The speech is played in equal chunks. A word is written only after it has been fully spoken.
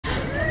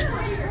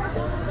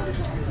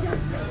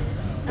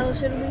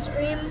So should we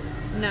scream?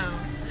 No.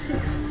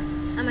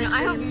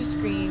 I hope you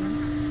scream.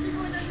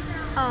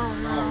 Oh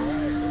no.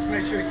 Alright, just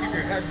make sure to keep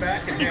your head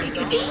back and hands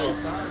on at all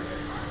times.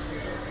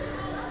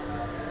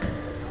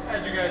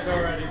 As you guys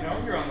already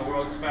know, you're on the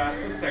world's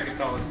fastest, second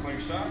tallest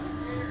slingshot.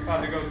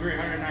 About to go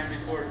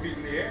 394 feet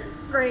in the air.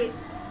 Great.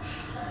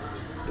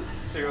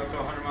 0 to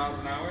 100 miles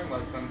an hour in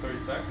less than 30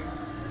 seconds.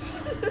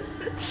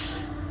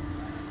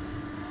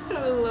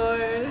 Oh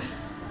Lord.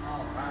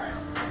 Alright.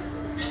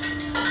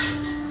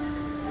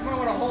 You might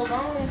want to hold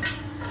on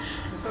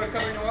instead of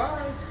covering your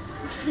eyes.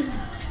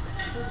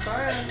 It's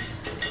fine.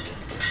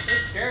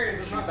 It's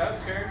scary, it's not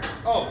that scary.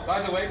 Oh,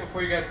 by the way,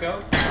 before you guys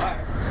go, bye.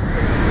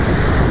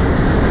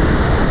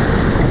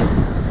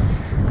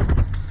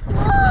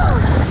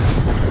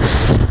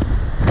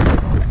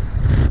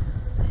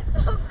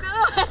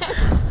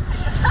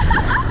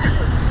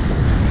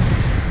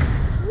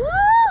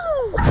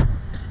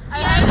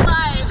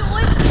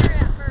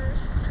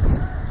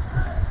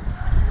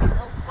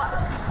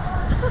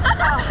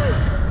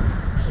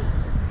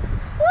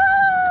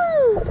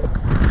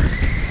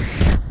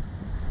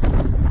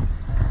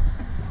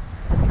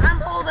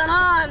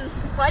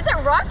 Why is it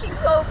rocking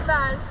so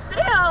fast?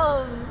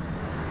 Damn!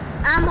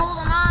 I'm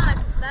holding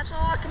on. That's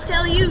all I can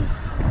tell you.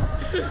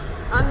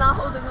 I'm not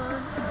holding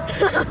on.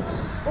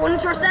 I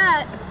wouldn't trust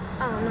that.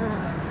 Oh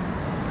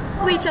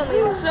no. Please tell me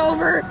it's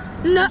over.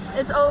 No.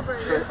 It's over.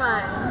 You're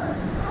fine.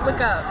 Look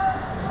up.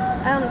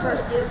 I don't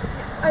trust you.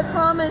 I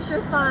promise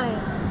you're fine.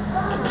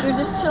 You're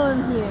just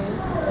chilling here.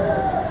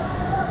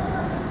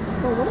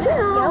 Oh,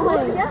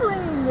 what's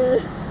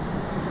yelling?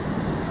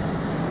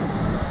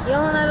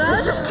 Yelling at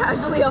us? There's just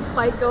casually a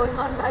fight going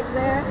on back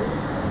there.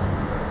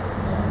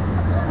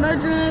 My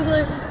dream is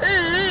like,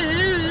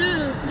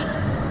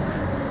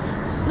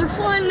 they're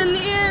flying in the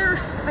air.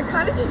 I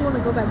kind of just want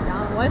to go back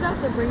down. Why does that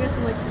have to bring us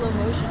in like slow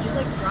motion? Just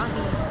like drop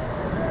me.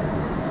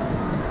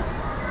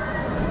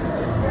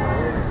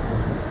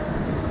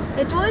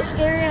 It's really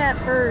scary at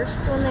first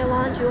when they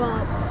launch you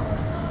up.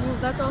 Well,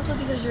 that's also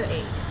because you're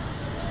 8.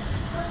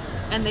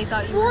 And they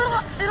thought you were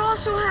Well, 6. it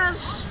also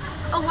has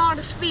a lot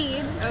of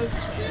speed.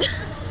 Okay.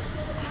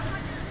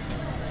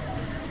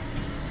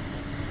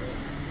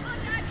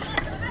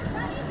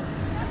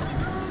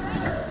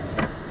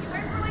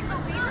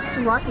 It's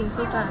rocking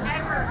so fast.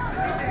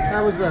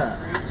 How was that?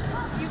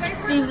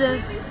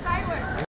 Decent.